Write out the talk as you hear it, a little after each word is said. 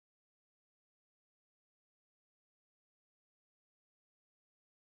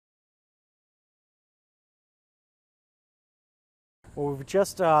Well, we've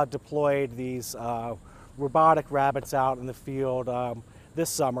just deployed these robotic rabbits out in the field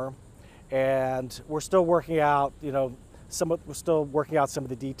this summer, and we're still working out, we're still working out some of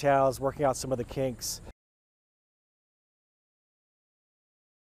the details, working out some of the kinks.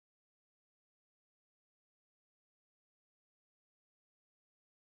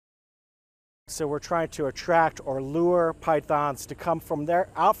 So we're trying to attract or lure pythons to come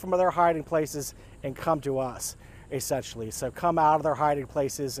out from their hiding places and come to us, essentially. So come out of their hiding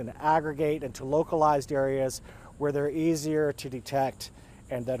places and aggregate into localized areas where they're easier to detect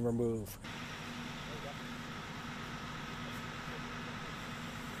and then remove.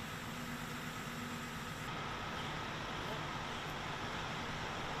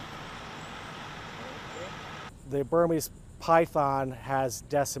 The Burmese python has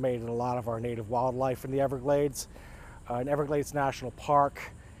decimated a lot of our native wildlife in the Everglades. In Everglades National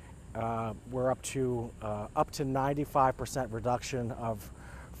Park, we're up to 95% reduction of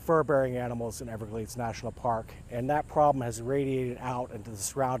fur-bearing animals in Everglades National Park, and that problem has radiated out into the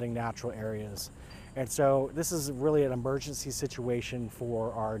surrounding natural areas. And so this is really an emergency situation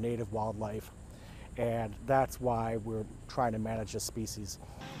for our native wildlife, and that's why we're trying to manage this species.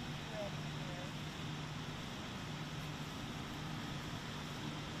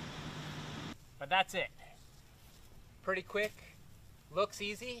 But that's it. Pretty quick, looks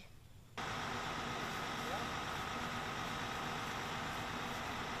easy.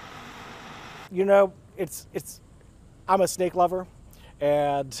 You know, I'm a snake lover,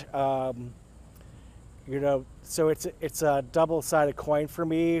 and so it's a double-sided coin for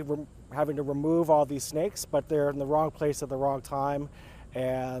me. We're having to remove all these snakes, but they're in the wrong place at the wrong time.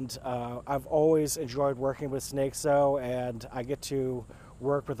 And I've always enjoyed working with snakes, though, and I get to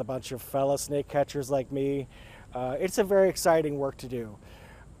work with a bunch of fellow snake catchers like me. It's a very exciting work to do,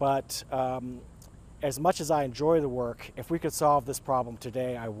 but as much as I enjoy the work, if we could solve this problem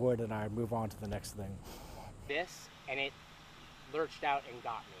today, I would, and I'd move on to the next thing. This, and it lurched out and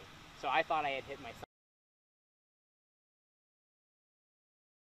got me. So I thought I had hit myself.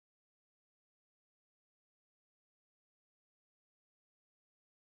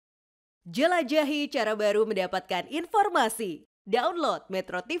 Jelajahi cara baru mendapatkan informasi. Download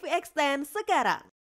MetroTV Extend sekarang.